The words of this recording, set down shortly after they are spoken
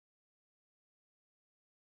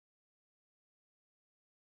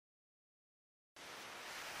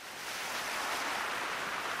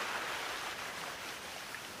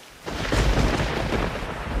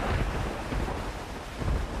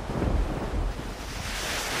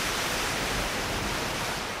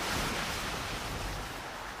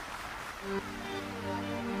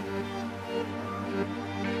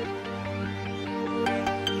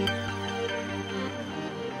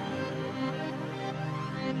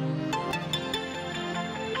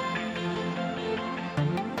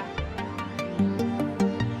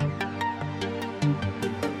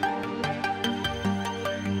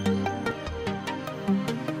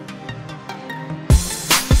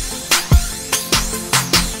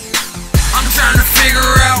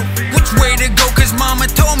mama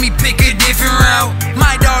told me pick a different route.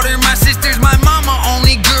 My daughter, my sisters, my mama,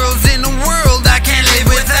 only girls in the world I can't live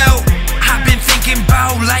without. I've been thinking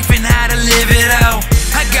about life and how to live it out.